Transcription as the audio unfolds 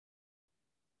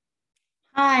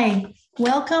Hi,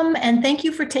 welcome, and thank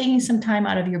you for taking some time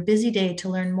out of your busy day to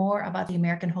learn more about the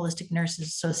American Holistic Nurses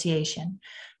Association.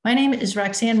 My name is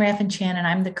Roxane Raffin, and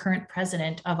I'm the current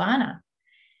president of AHNA.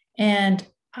 And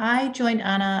I joined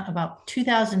AHNA about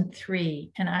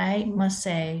 2003, and I must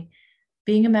say,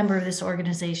 being a member of this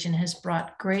organization has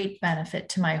brought great benefit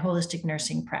to my holistic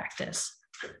nursing practice.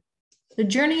 The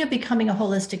journey of becoming a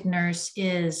holistic nurse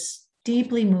is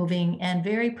deeply moving and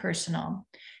very personal.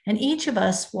 And each of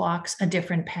us walks a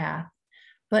different path.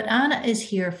 But AHNA is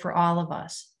here for all of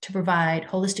us to provide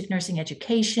holistic nursing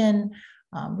education,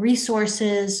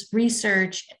 resources,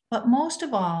 research, but most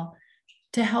of all,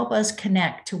 to help us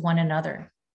connect to one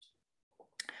another.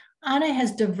 AHNA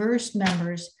has diverse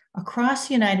members across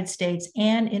the United States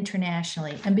and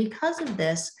internationally. And because of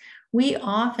this, we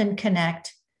often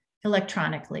connect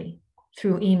electronically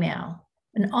through email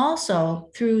and also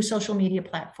through social media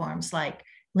platforms like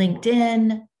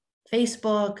LinkedIn,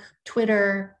 Facebook,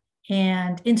 Twitter,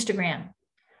 and Instagram.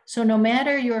 So no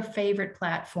matter your favorite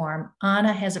platform,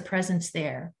 AHNA has a presence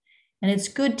there. And it's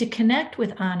good to connect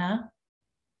with AHNA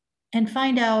and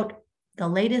find out the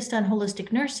latest on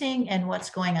holistic nursing and what's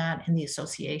going on in the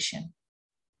association.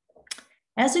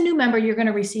 As a new member, you're going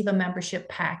to receive a membership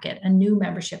packet, a new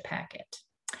membership packet.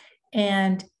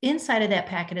 And inside of that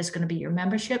packet is going to be your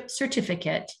membership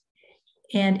certificate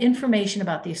and information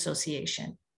about the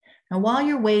association. Now, while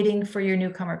you're waiting for your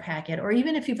newcomer packet, or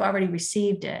even if you've already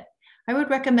received it, I would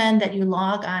recommend that you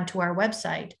log on to our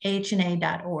website,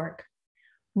 ahna.org.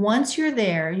 Once you're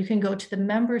there, you can go to the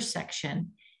members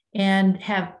section and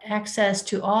have access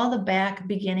to all the back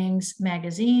beginnings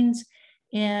magazines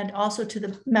and also to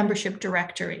the membership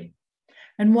directory.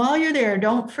 And while you're there,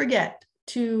 don't forget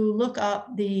to look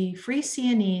up the free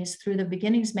CNEs through the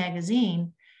beginnings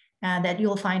magazine that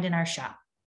you'll find in our shop.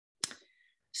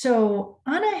 So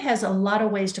AHNA has a lot of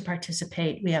ways to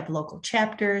participate. We have local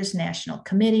chapters, national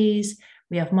committees,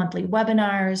 we have monthly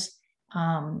webinars.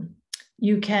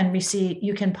 You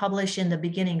can publish in the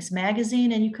Beginnings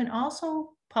magazine, and you can also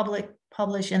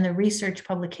publish in the research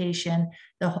publication,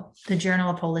 the Journal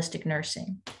of Holistic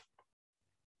Nursing.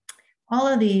 All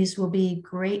of these will be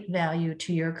great value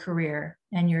to your career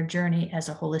and your journey as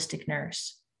a holistic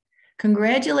nurse.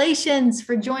 Congratulations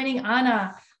for joining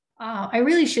AHNA. I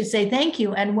really should say thank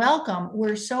you and welcome.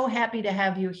 We're so happy to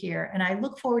have you here, and I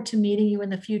look forward to meeting you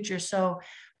in the future. So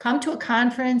come to a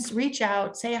conference, reach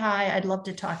out, say hi. I'd love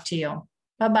to talk to you.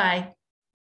 Bye-bye.